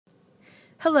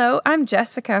Hello, I'm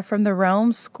Jessica from the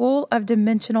Realm School of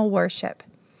Dimensional Worship.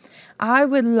 I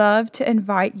would love to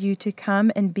invite you to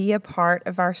come and be a part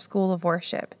of our School of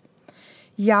Worship.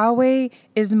 Yahweh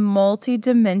is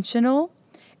multidimensional,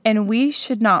 and we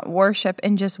should not worship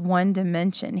in just one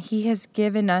dimension. He has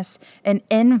given us an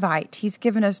invite. He's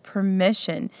given us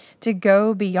permission to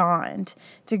go beyond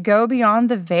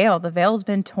the veil. The veil's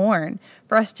been torn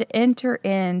for us to enter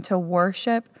in to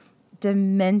worship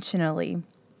dimensionally.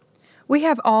 We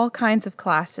have all kinds of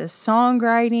classes: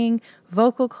 songwriting,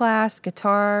 vocal class,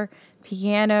 guitar,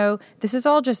 piano. This is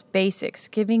all just basics,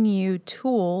 giving you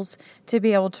tools to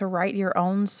be able to write your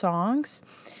own songs.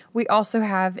 We also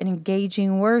have an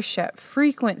engaging worship,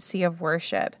 frequency of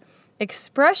worship,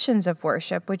 expressions of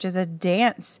worship, which is a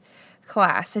dance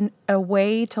class and a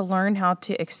way to learn how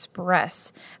to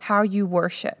express how you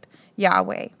worship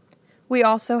Yahweh. We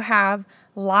also have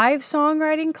live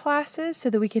songwriting classes so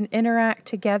that we can interact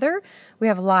together. We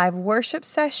have live worship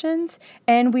sessions,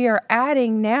 and we are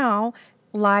adding now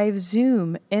live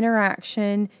Zoom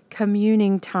interaction,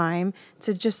 communing time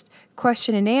to just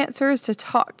question and answers, to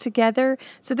talk together.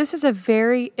 So this is a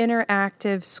very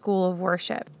interactive school of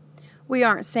worship. We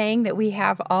aren't saying that we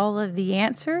have all of the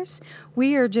answers.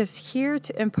 We are just here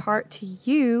to impart to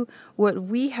you what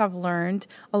we have learned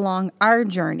along our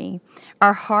journey.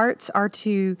 Our hearts are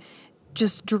to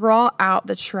just draw out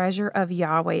the treasure of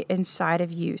Yahweh inside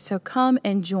of you. So come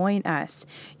and join us.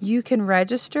 You can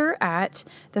register at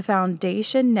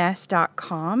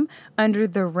thefoundationnest.com under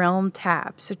the Realm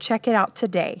tab. So check it out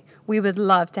today. We would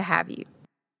love to have you.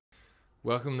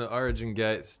 Welcome to Origin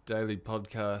Gates daily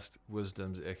podcast,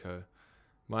 Wisdom's Echo.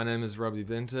 My name is Robbie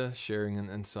Venter, sharing an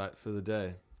insight for the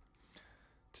day.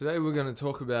 Today we're going to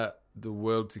talk about the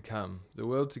world to come. The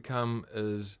world to come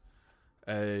is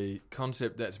a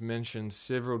concept that's mentioned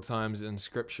several times in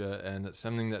Scripture, and it's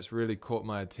something that's really caught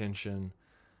my attention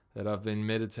that I've been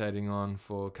meditating on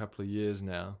for a couple of years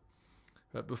now.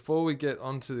 But before we get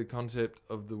onto the concept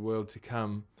of the world to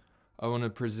come, I want to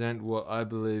present what I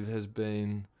believe has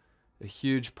been a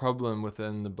huge problem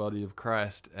within the body of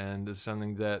Christ, and is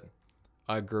something that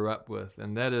I grew up with,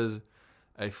 and that is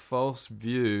a false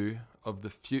view of the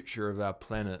future of our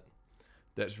planet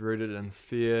that's rooted in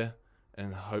fear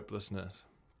and hopelessness.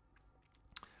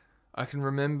 I can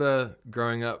remember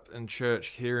growing up in church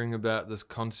hearing about this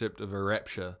concept of a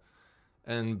rapture,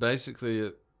 and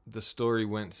basically the story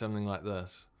went something like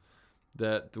this: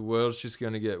 that the world's just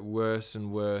going to get worse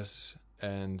and worse,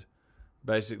 and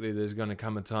basically there's going to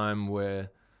come a time where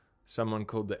someone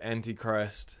called the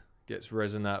Antichrist gets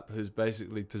risen up, who's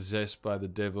basically possessed by the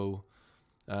devil.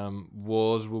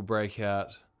 Wars will break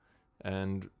out,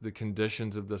 and the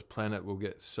conditions of this planet will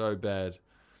get so bad.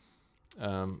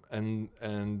 And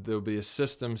there'll be a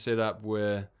system set up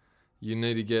where you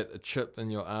need to get a chip in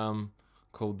your arm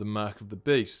called the Mark of the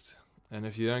Beast. And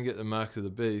if you don't get the Mark of the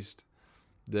Beast,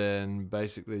 then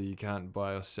basically you can't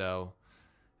buy or sell.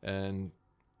 And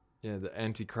the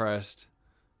Antichrist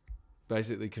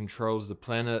basically controls the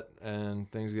planet, and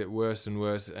things get worse and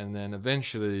worse, and then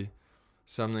eventually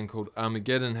something called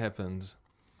Armageddon happens.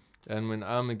 And when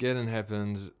Armageddon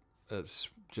happens, it's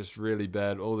just really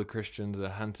bad. All the Christians are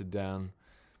hunted down,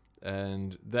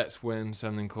 and that's when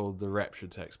something called the rapture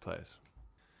takes place.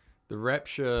 The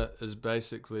rapture is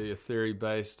basically a theory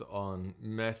based on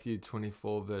Matthew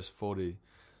 24 verse 40,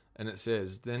 and it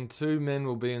says, "Then 2 men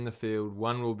will be in the field,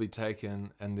 one will be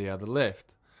taken and the other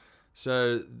left."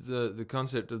 So the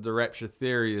concept of the rapture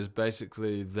theory is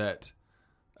basically that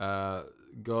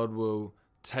God will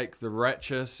take the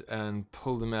righteous and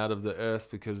pull them out of the earth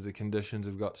because the conditions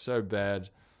have got so bad,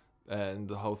 and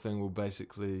the whole thing will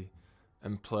basically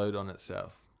implode on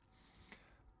itself.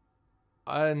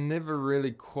 I never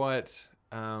really quite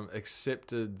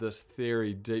accepted this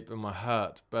theory deep in my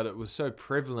heart, but it was so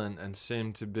prevalent and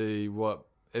seemed to be what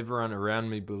everyone around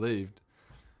me believed.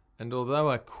 And although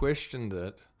I questioned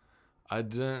it, I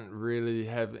didn't really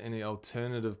have any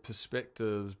alternative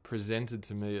perspectives presented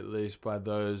to me, at least by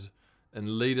those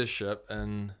in leadership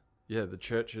and the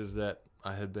churches that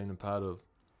I had been a part of.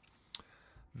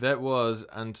 That was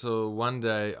until one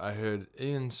day I heard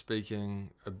Ian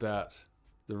speaking about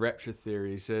the rapture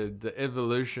theory. He said the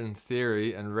evolution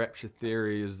theory and rapture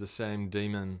theory is the same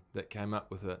demon that came up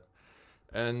with it.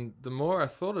 And the more I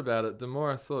thought about it, the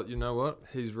more I thought, you know what,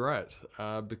 he's right,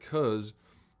 because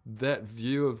that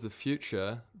view of the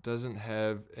future doesn't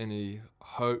have any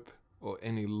hope or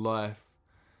any life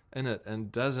in it,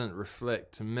 and doesn't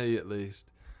reflect, to me at least,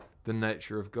 the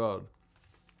nature of God.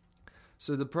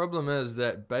 So the problem is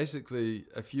that basically,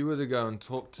 if you were to go and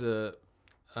talk to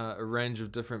a range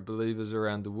of different believers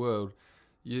around the world,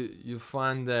 you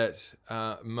find that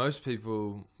most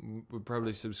people would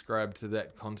probably subscribe to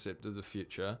that concept of the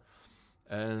future.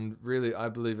 And really, I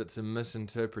believe it's a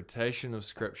misinterpretation of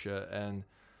Scripture, and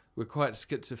we're quite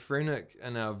schizophrenic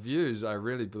in our views, I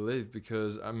really believe,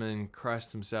 because,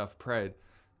 Christ himself prayed,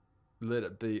 let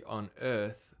it be on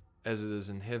earth as it is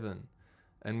in heaven.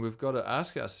 And we've got to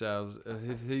ask ourselves,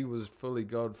 if he was fully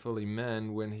God, fully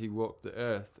man when he walked the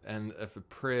earth, and if a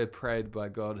prayer prayed by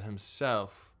God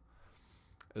himself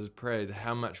is prayed,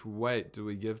 how much weight do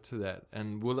we give to that?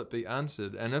 And will it be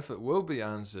answered? And if it will be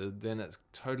answered, then it's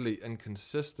totally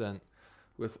inconsistent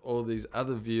with all these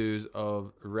other views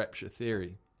of rapture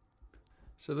theory.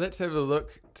 So let's have a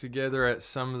look together at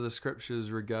some of the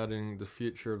scriptures regarding the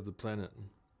future of the planet.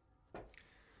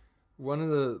 One of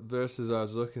the verses I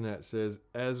was looking at says,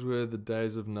 "As were the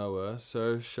days of Noah,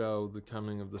 so shall the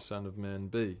coming of the Son of Man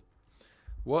be."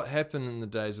 What happened in the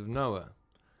days of Noah?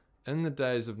 In the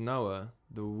days of Noah,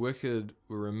 the wicked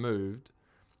were removed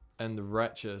and the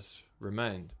righteous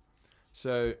remained.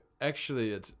 So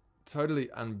actually, it's totally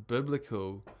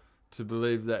unbiblical to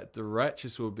believe that the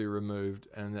righteous will be removed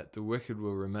and that the wicked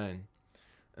will remain.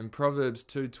 In Proverbs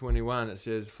 2:21, it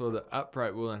says, "For the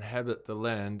upright will inhabit the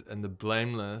land, and the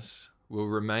blameless will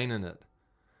remain in it."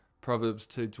 Proverbs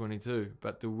 2:22,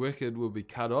 "But the wicked will be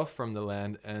cut off from the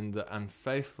land, and the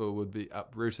unfaithful would be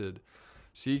uprooted."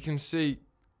 So you can see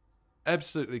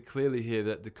absolutely clearly here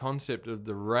that the concept of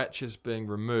the righteous being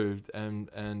removed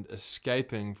and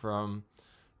escaping from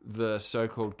the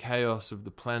so-called chaos of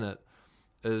the planet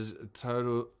is a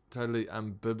totally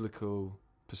unbiblical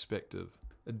perspective.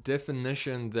 A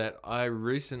definition that I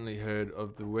recently heard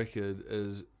of the wicked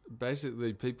is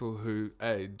basically people who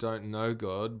A, don't know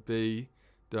God, B,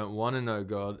 don't want to know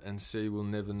God, and C, will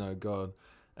never know God.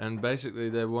 And basically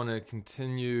they want to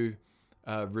continue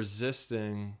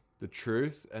resisting the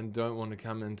truth and don't want to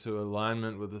come into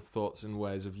alignment with the thoughts and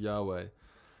ways of Yahweh.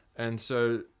 And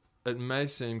so it may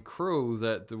seem cruel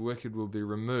that the wicked will be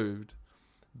removed,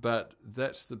 but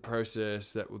that's the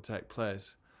process that will take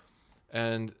place.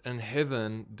 And in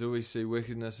heaven, do we see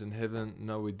wickedness in heaven?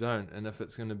 No, we don't. And if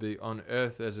it's going to be on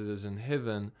earth as it is in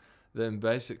heaven, then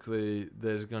basically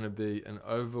there's going to be an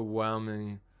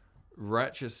overwhelming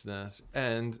righteousness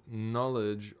and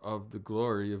knowledge of the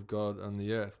glory of God on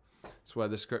the earth. That's why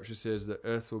the scripture says the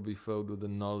earth will be filled with the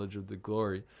knowledge of the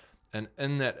glory. And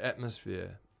in that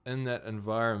atmosphere, in that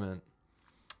environment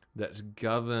that's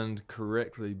governed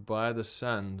correctly by the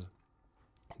Son,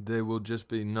 there will just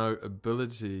be no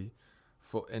ability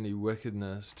for any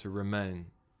wickedness to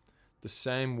remain. The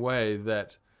same way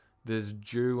that there's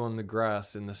dew on the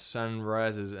grass and the sun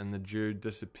rises and the dew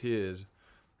disappears,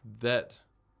 that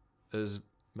is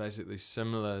basically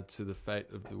similar to the fate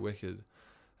of the wicked.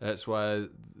 That's why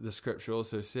the scripture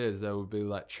also says they will be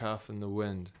like chaff in the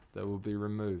wind. They will be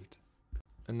removed.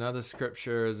 Another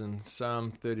scripture is in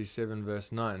Psalm 37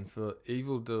 verse 9. "For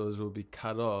evildoers will be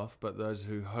cut off, but those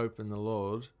who hope in the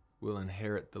Lord will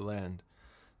inherit the land."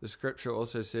 The scripture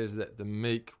also says that the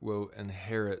meek will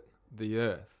inherit the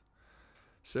earth.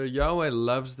 So Yahweh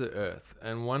loves the earth.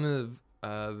 And one of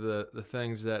the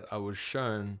things that I was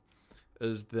shown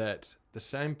is that the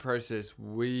same process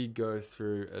we go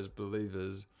through as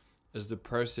believers is the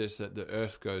process that the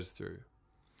earth goes through.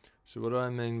 So what do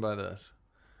I mean by this?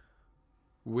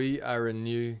 We are a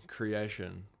new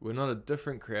creation. We're not a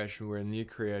different creation, we're a new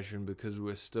creation because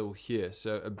we're still here.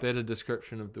 So a better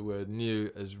description of the word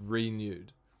new is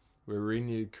renewed. We're a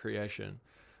renewed creation.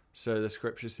 So the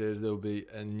scripture says there'll be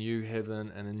a new heaven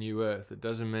and a new earth. It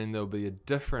doesn't mean there'll be a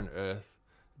different earth.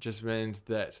 It just means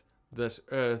that this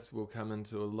earth will come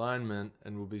into alignment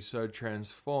and will be so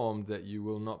transformed that you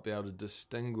will not be able to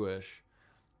distinguish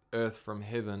earth from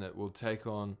heaven. It will take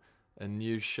on a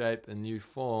new shape, a new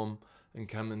form, and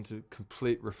come into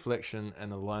complete reflection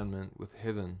and alignment with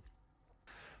heaven.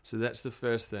 So that's the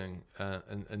first thing,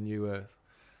 a new earth.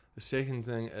 The second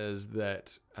thing is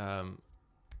that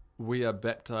we are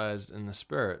baptized in the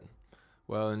Spirit.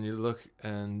 Well, and you look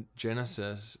in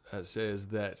Genesis, it says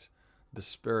that the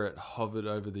Spirit hovered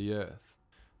over the earth.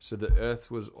 So the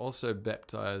earth was also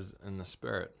baptized in the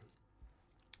Spirit.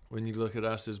 When you look at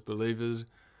us as believers,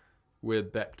 we're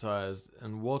baptized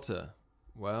in water.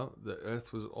 Well, the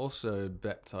earth was also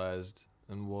baptized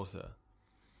in water.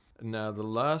 Now, the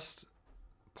last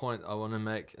point I want to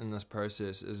make in this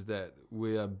process is that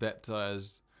we are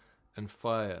baptized in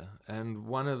fire. And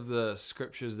one of the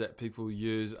scriptures that people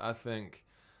use, I think,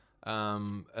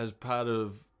 as part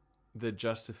of the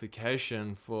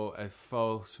justification for a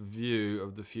false view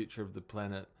of the future of the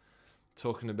planet,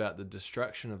 talking about the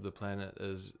destruction of the planet,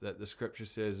 is that the scripture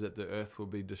says that the earth will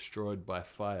be destroyed by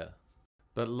fire.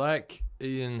 But like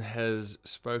Ian has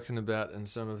spoken about in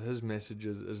some of his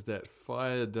messages, is that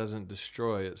fire doesn't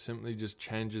destroy, it simply just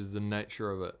changes the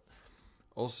nature of it.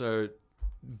 Also,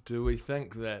 do we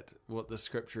think that what the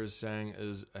scripture is saying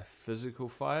is a physical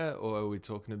fire, or are we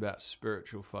talking about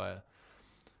spiritual fire?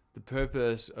 The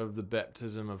purpose of the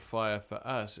baptism of fire for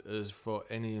us is for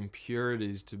any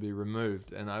impurities to be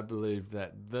removed, and I believe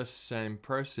that this same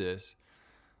process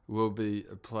will be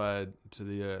applied to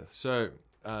the earth. So,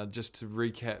 just to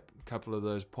recap a couple of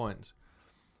those points.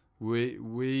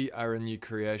 We are a new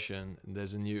creation.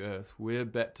 There's a new earth. We're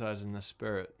baptized in the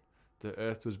Spirit. The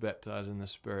earth was baptized in the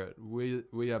Spirit.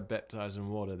 We are baptized in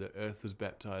water. The earth was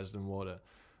baptized in water.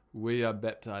 We are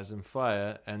baptized in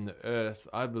fire, and the earth,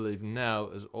 I believe now,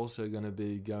 is also going to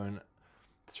be going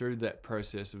through that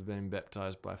process of being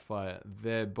baptized by fire,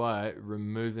 thereby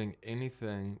removing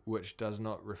anything which does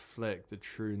not reflect the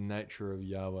true nature of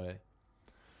Yahweh.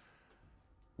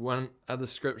 One other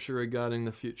scripture regarding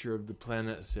the future of the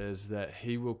planet says that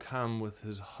he will come with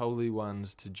his holy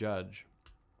ones to judge.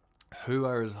 Who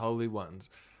are his holy ones?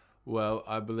 Well,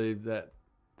 I believe that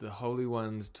the holy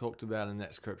ones talked about in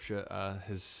that scripture are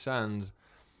his sons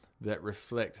that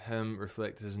reflect him,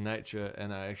 reflect his nature,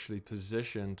 and are actually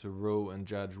positioned to rule and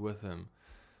judge with him.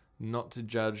 Not to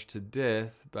judge to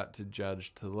death, but to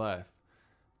judge to life,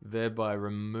 thereby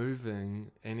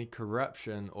removing any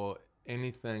corruption or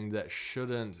anything that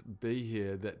shouldn't be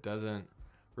here, that doesn't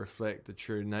reflect the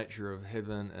true nature of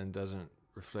heaven and doesn't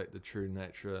reflect the true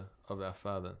nature of our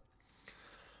Father.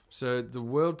 So the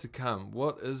world to come.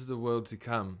 What is the world to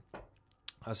come?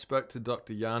 I spoke to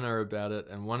Dr. Yana about it,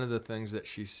 and one of the things that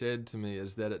she said to me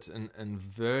is that it's an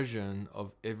inversion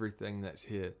of everything that's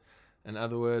here. In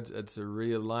other words, it's a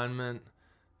realignment,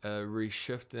 a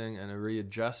reshifting, and a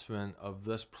readjustment of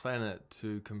this planet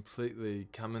to completely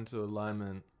come into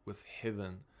alignment with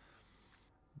heaven.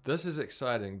 This is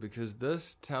exciting because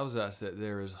this tells us that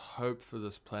there is hope for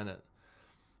this planet,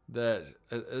 that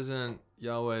it isn't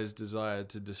Yahweh's desire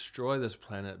to destroy this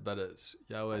planet, but it's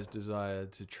Yahweh's desire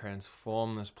to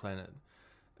transform this planet.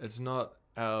 It's not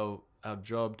our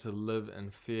job to live in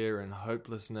fear and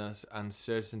hopelessness,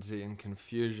 uncertainty and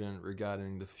confusion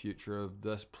regarding the future of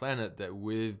this planet that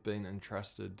we've been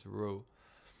entrusted to rule.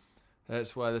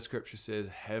 That's why the scripture says,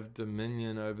 have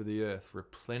dominion over the earth,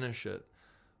 replenish it.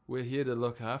 We're here to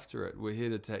look after it. We're here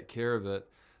to take care of it.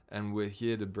 And we're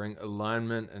here to bring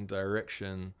alignment and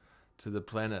direction to the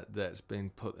planet that's been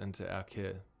put into our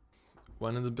care.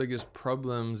 One of the biggest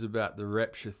problems about the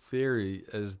rapture theory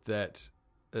is that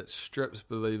it strips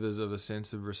believers of a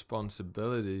sense of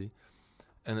responsibility,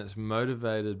 and it's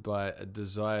motivated by a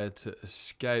desire to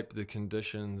escape the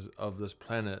conditions of this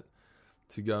planet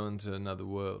to go into another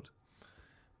world.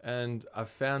 And I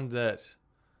found that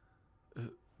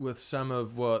with some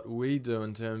of what we do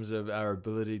in terms of our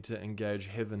ability to engage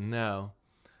heaven now,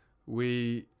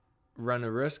 we run a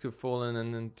risk of falling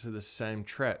into the same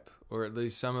trap, or at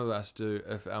least some of us do,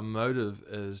 if our motive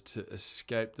is to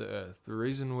escape the earth. The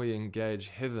reason we engage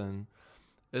heaven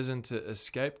isn't to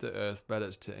escape the earth, but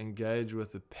it's to engage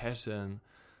with the pattern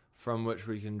from which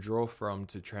we can draw from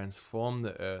to transform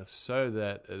the earth so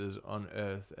that it is on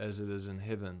earth as it is in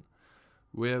heaven.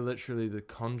 We're literally the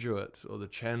conduits or the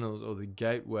channels or the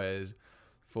gateways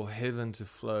for heaven to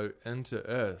flow into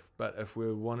earth. But if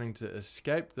we're wanting to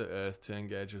escape the earth to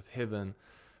engage with heaven,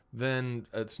 then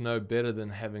it's no better than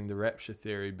having the rapture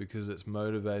theory, because it's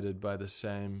motivated by the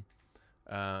same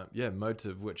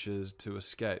motive, which is to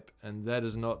escape. And that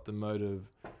is not the motive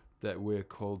that we're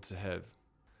called to have.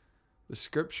 The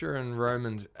scripture in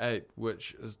Romans 8,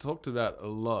 which is talked about a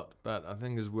lot, but I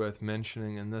think is worth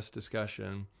mentioning in this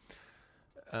discussion,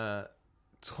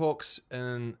 talks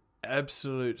in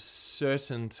absolute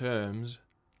certain terms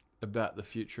about the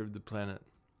future of the planet.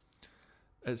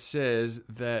 It says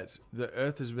that the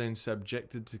earth has been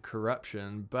subjected to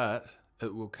corruption, but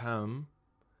it will come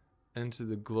into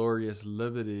the glorious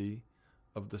liberty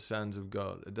of the sons of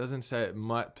God. It doesn't say it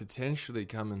might potentially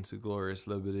come into glorious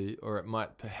liberty, or it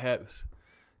might perhaps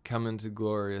come into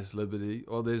glorious liberty,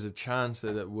 or there's a chance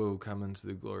that it will come into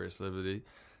the glorious liberty.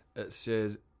 It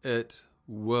says it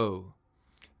will.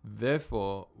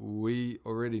 Therefore, we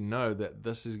already know that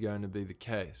this is going to be the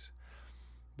case.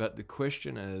 But the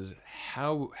question is,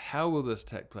 how will this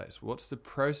take place? What's the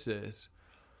process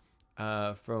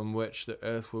from which the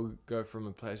earth will go from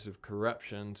a place of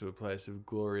corruption to a place of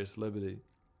glorious liberty?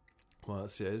 Well,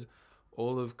 it says,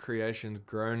 all of creation's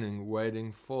groaning,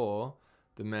 waiting for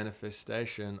the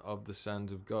manifestation of the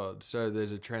sons of God. So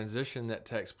there's a transition that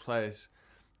takes place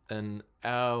in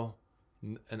our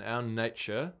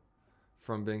nature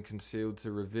from being concealed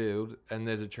to revealed, and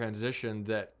there's a transition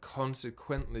that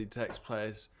consequently takes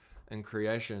place in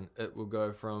creation. It will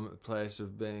go from a place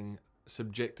of being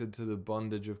subjected to the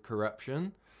bondage of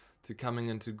corruption to coming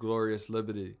into glorious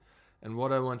liberty. And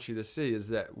what I want you to see is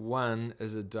that one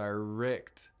is a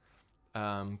direct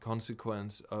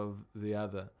consequence of the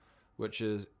other, which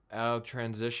is our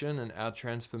transition and our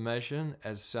transformation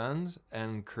as sons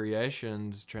and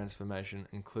creation's transformation,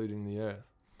 including the earth.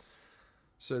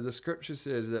 So the scripture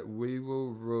says that we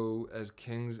will rule as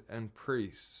kings and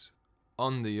priests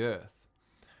on the earth.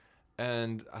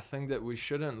 And I think that we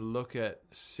shouldn't look at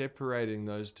separating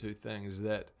those two things,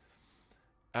 that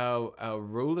our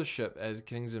rulership as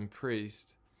kings and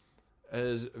priests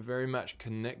is very much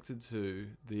connected to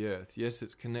the earth. Yes,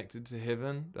 it's connected to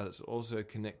heaven, but it's also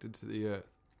connected to the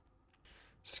earth.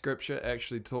 Scripture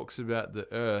actually talks about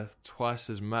the earth twice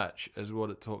as much as what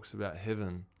it talks about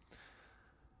heaven.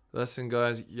 Listen,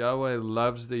 guys, Yahweh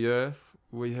loves the earth.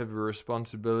 We have a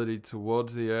responsibility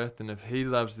towards the earth, and if He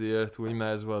loves the earth, we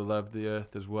may as well love the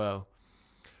earth as well.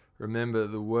 Remember,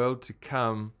 the world to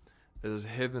come is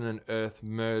heaven and earth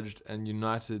merged and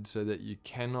united so that you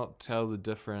cannot tell the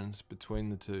difference between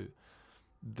the two.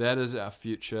 That is our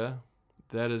future.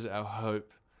 That is our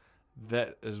hope.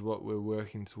 That is what we're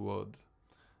working towards.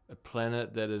 A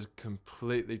planet that is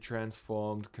completely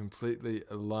transformed, completely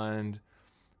aligned,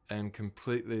 and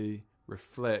completely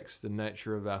reflects the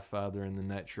nature of our Father and the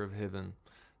nature of heaven.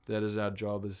 That is our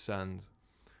job as sons.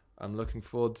 I'm looking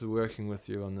forward to working with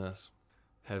you on this.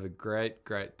 Have a great,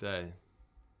 great day.